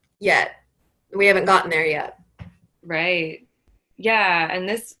giving yet. We haven't gotten there yet. Right. Yeah. And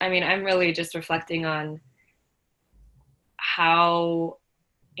this, I mean, I'm really just reflecting on how,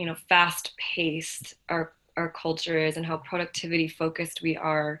 fast paced our culture is and how productivity focused we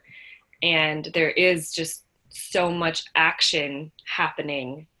are. And there is just so much action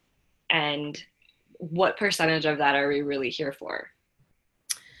happening. And what percentage of that are we really here for?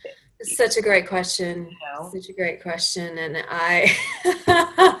 Such a great question. Such a great question. And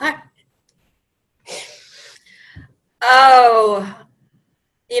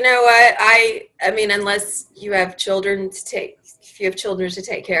you know what? I mean, unless you have children to take, if you have children to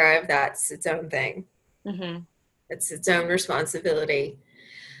take care of, that's its own thing. Mm-hmm. It's its own responsibility.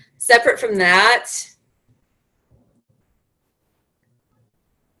 Separate from that,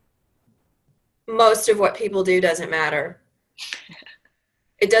 most of what people do doesn't matter.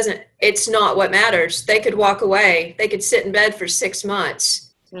 It's not what matters. They could walk away. They could sit in bed for 6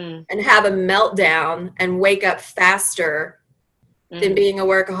 months and have a meltdown and wake up faster than being a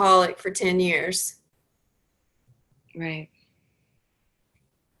workaholic for 10 years. Right.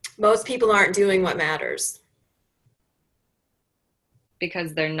 Most people aren't doing what matters.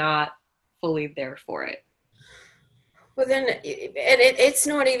 Because they're not fully there for it. Well, then it's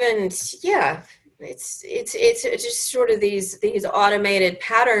not even, yeah. It's just sort of these automated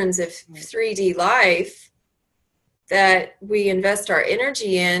patterns of 3D life that we invest our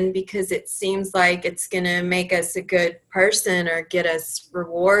energy in because it seems like it's going to make us a good person or get us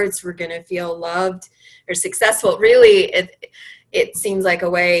rewards. We're going to feel loved or successful. Really, it seems like a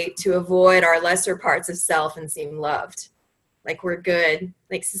way to avoid our lesser parts of self and seem loved. Like we're good.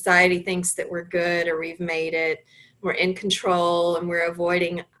 Like society thinks that we're good or we've made it. We're in control and we're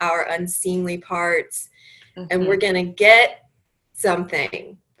avoiding our unseemly parts. And we're going to get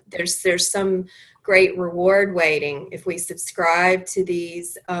something. There's some great reward waiting if we subscribe to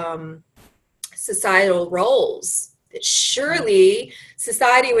these societal roles. That surely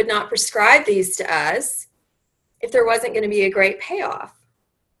society would not prescribe these to us if there wasn't going to be a great payoff.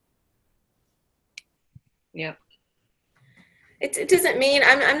 Yep. It doesn't mean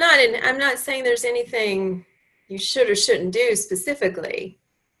I'm not saying there's anything you should or shouldn't do specifically.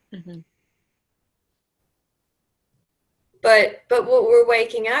 Mm-hmm. But what we're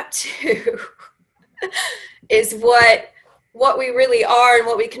waking up to is what we really are and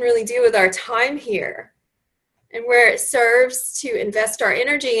what we can really do with our time here. And where it serves to invest our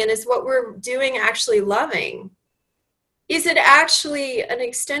energy in is what we're doing actually loving. Is it actually an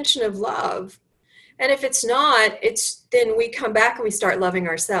extension of love? And if it's not, then we come back and we start loving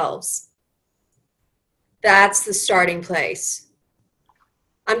ourselves. That's the starting place.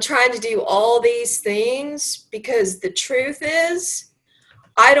 I'm trying to do all these things because the truth is,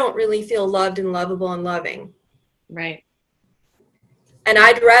 I don't really feel loved and lovable and loving. Right. And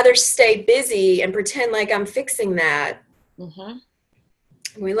I'd rather stay busy and pretend like I'm fixing that. Mm-hmm.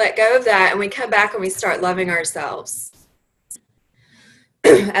 We let go of that and we come back and we start loving ourselves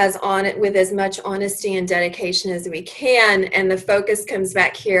with as much honesty and dedication as we can, and the focus comes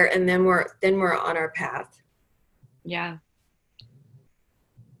back here, and then we're on our path. Yeah.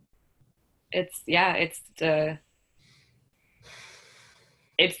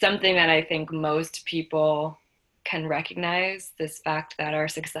 it's something that I think most people can recognize, this fact that our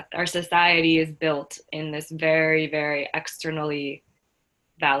society is built in this very, very externally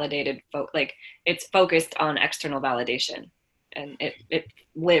validated, like it's focused on external validation, and it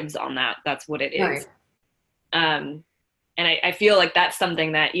lives on that. That's what it is. Right. And I feel like that's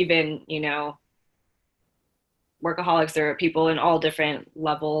something that even, workaholics or people in all different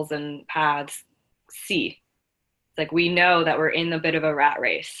levels and paths see. It's like we know that we're in a bit of a rat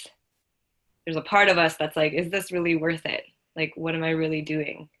race. There's a part of us that's like, is this really worth it? Like, what am I really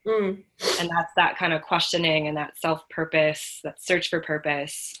doing? And that's that kind of questioning and that self-purpose, that search for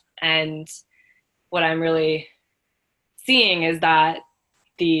purpose. And what I'm really seeing is that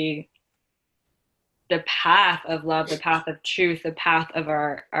the path of love, the path of truth, the path of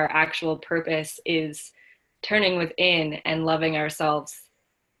our actual purpose is turning within and loving ourselves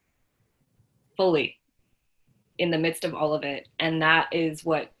fully in the midst of all of it. And that is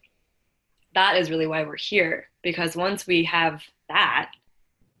really why we're here. Because once we have that,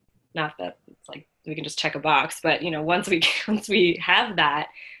 not that it's like we can just check a box, but once we have that,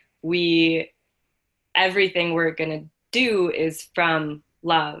 everything we're gonna do is from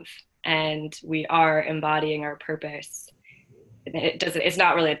love, and we are embodying our purpose. It's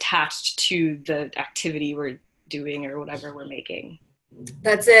not really attached to the activity we're doing or whatever we're making.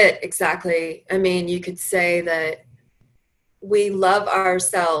 That's it, exactly. I mean, you could say that we love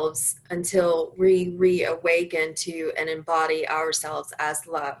ourselves until we reawaken to and embody ourselves as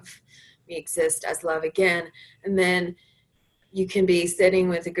love. We exist as love again. And then you can be sitting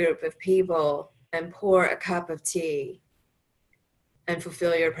with a group of people and pour a cup of tea and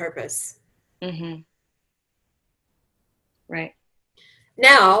fulfill your purpose. Mm-hmm. Right.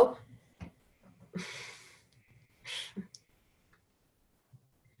 Now,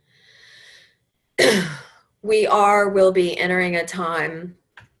 will be entering a time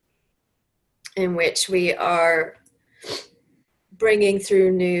in which we are bringing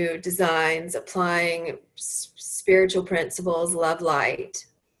through new designs, applying spiritual principles, love, light,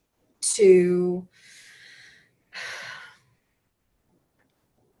 to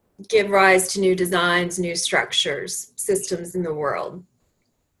give rise to new designs, new structures, systems in the world.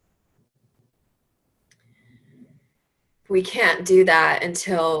 We can't do that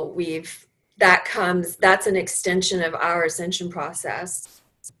until that's an extension of our ascension process,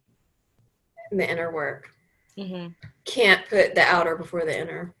 the inner work. Mm-hmm. Can't put the outer before the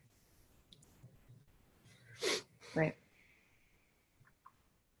inner. Right.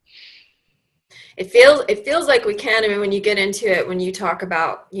 It feels like we can. I mean, when you get into it, when you talk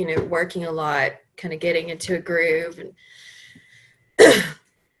about, working a lot, kind of getting into a groove, and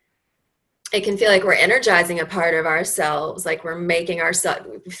it can feel like we're energizing a part of ourselves, like we're making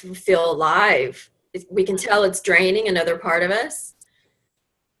ourselves feel alive. We can tell it's draining another part of us,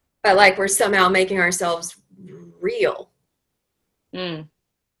 but like we're somehow making ourselves real.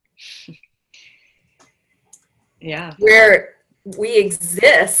 Yeah. Where we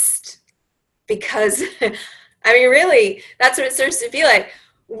exist because, I mean, really, that's what it starts to feel like.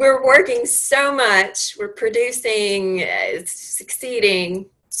 We're working so much, we're producing, succeeding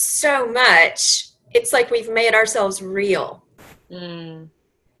so much. It's like we've made ourselves real.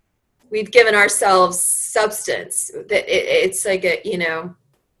 We've given ourselves substance. It's like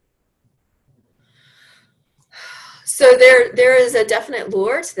so there is a definite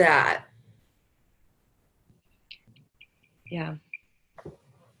lure to that. Yeah.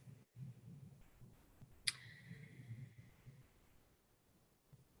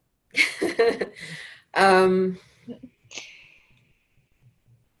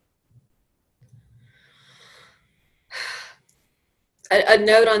 A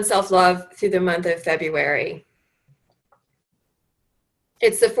note on self-love through the month of February.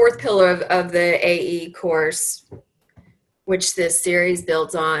 It's the fourth pillar of the AE course, which this series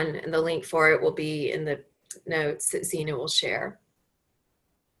builds on, and the link for it will be in the notes that Zena will share.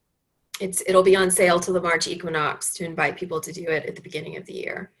 It'll be on sale till the March equinox to invite people to do it at the beginning of the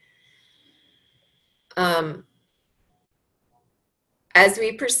year. As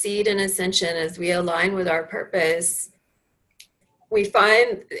we proceed in ascension, as we align with our purpose, we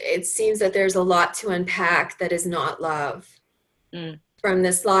find it seems that there's a lot to unpack that is not love from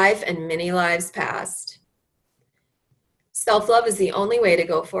this life and many lives past. Self-love is the only way to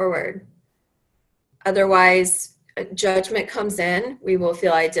go forward. Otherwise, judgment comes in. We will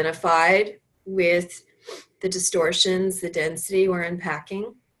feel identified with the distortions, the density we're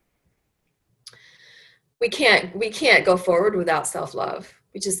unpacking. We can't go forward without self-love.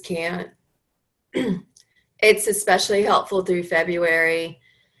 We just can't. It's especially helpful through February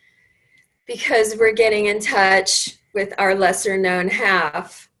because we're getting in touch with our lesser known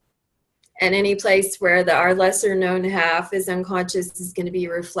half. And any place where our lesser known half is unconscious is going to be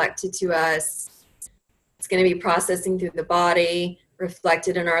reflected to us. It's going to be processing through the body,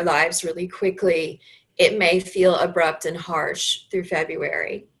 reflected in our lives really quickly. It may feel abrupt and harsh through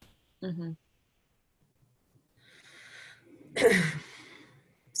February. Mm-hmm.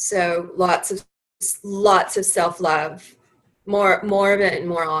 So lots of self-love, more of it and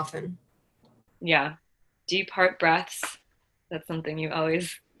more often. Yeah. Deep heart breaths. That's something you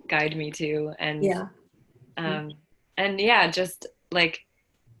always guide me to. And yeah. And yeah, just like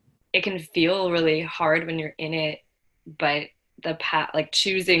it can feel really hard when you're in it, but the path, like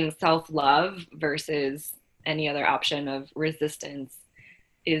choosing self-love versus any other option of resistance,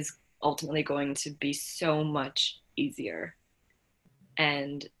 is ultimately going to be so much easier.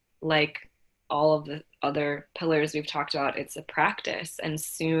 And like all of the other pillars we've talked about, it's a practice, and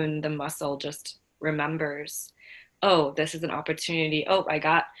soon the muscle just remembers, oh, this is an opportunity. Oh, I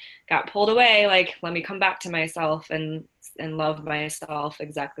got pulled away. Like, let me come back to myself and love myself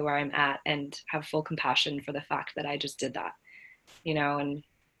exactly where I'm at, and have full compassion for the fact that I just did that, you know.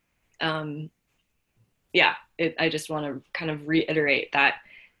 And yeah, I just want to kind of reiterate that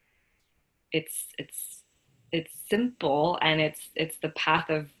it's simple, and it's the path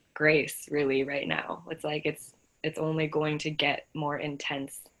of grace really right now. It's like it's only going to get more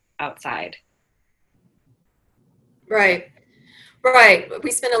intense outside. Right.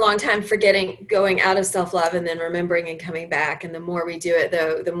 We spend a long time forgetting, going out of self-love and then remembering and coming back. And the more we do it,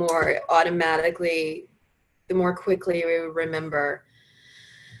 though, the more quickly we remember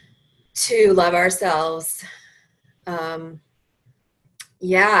to love ourselves.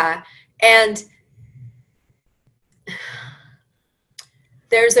 Yeah. And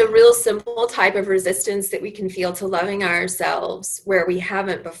there's a real simple type of resistance that we can feel to loving ourselves where we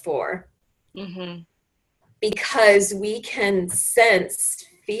haven't before. Mm-hmm. Because we can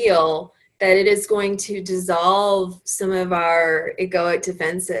feel that it is going to dissolve some of our egoic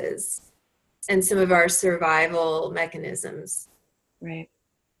defenses and some of our survival mechanisms. Right.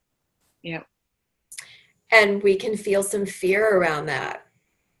 Yeah. And we can feel some fear around that.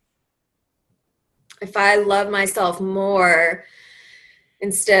 If I love myself more,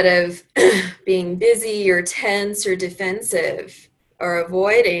 instead of being busy or tense or defensive or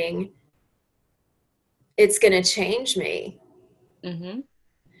avoiding, it's going to change me. Mm-hmm.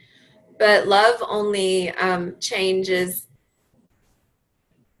 But love only changes.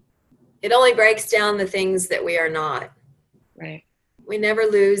 It only breaks down the things that we are not. Right. We never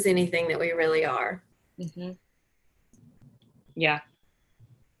lose anything that we really are. Mm-hmm. Yeah.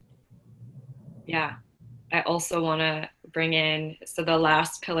 Yeah. I also want to bring in, so the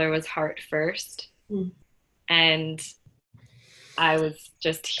last pillar was heart first. Mm. And I was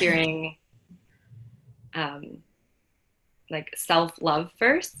just hearing like self-love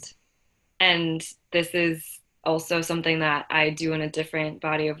first. And this is also something that I do in a different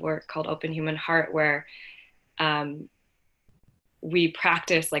body of work called Open Human Heart, where we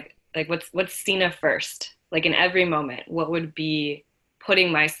practice like what's Sina first, like in every moment, what would be putting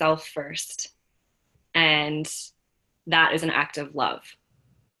myself first, and that is an act of love.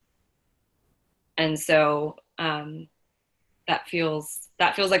 And so that feels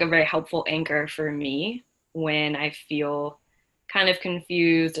like a very helpful anchor for me when I feel kind of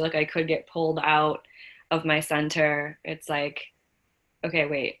confused, like I could get pulled out of my center. It's like, okay,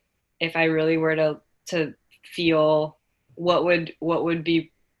 wait, if I really were to feel what would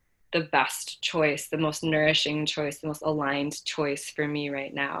be the best choice, the most nourishing choice, the most aligned choice for me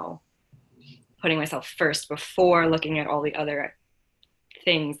right now, putting myself first before looking at all the other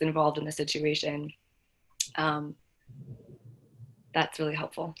things involved in the situation. That's really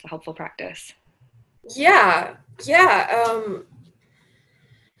helpful. It's a helpful practice. Yeah.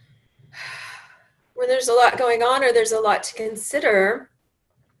 When there's a lot going on or there's a lot to consider,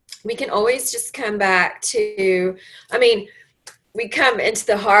 we can always just come back to, we come into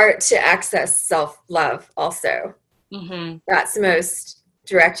the heart to access self-love also. Mm-hmm. That's the most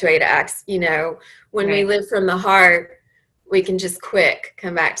direct way to access, when right. We live from the heart, we can just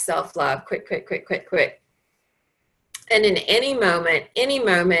come back to self-love, quick. And in any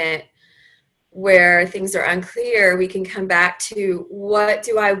moment where things are unclear, we can come back to, what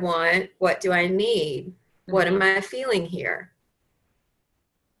do I want? What do I need? Mm-hmm. What am I feeling here?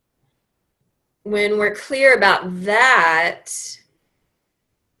 When we're clear about that,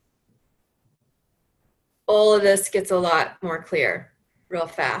 all of this gets a lot more clear real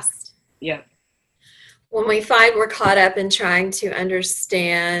fast. Yeah. When we find we're caught up in trying to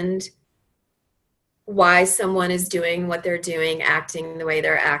understand why someone is doing what they're doing, acting the way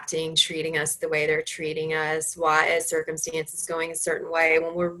they're acting, treating us the way they're treating us, why a circumstance is going a certain way,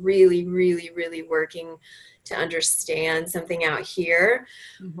 when we're really, really, really working to understand something out here,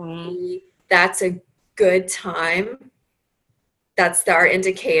 that's a good time. That's our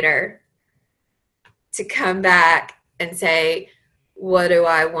indicator to come back and say, what do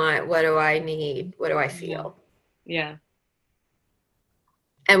I want? What do I need? What do I feel? Yeah.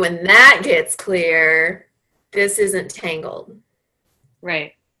 And when that gets clear, this isn't tangled.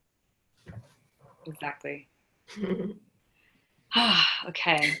 Right. Exactly.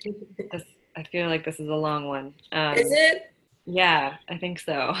 Okay. I feel like this is a long one. Is it? Yeah, I think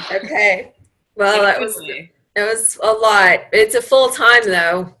so. Okay. Well, Totally. it was a lot. It's a full time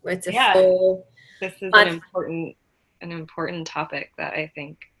though. It's a full. This is an important topic that I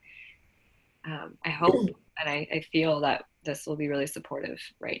think I hope and I feel that this will be really supportive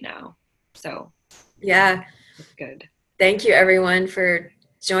right now. So yeah, it's good. Thank you everyone for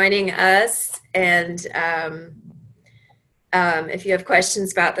joining us. And if you have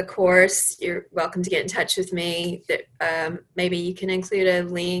questions about the course, you're welcome to get in touch with me. Maybe you can include a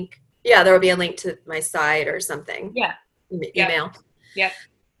link. Yeah, there will be a link to my site or something. Yeah. Email. Yep.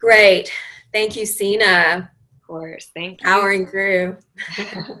 Great. Thank you, Sina. Of course. Thank you. Powering through.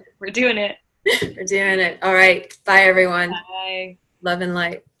 We're doing it. We're doing it. All right. Bye, everyone. Bye. Love and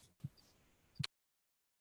light.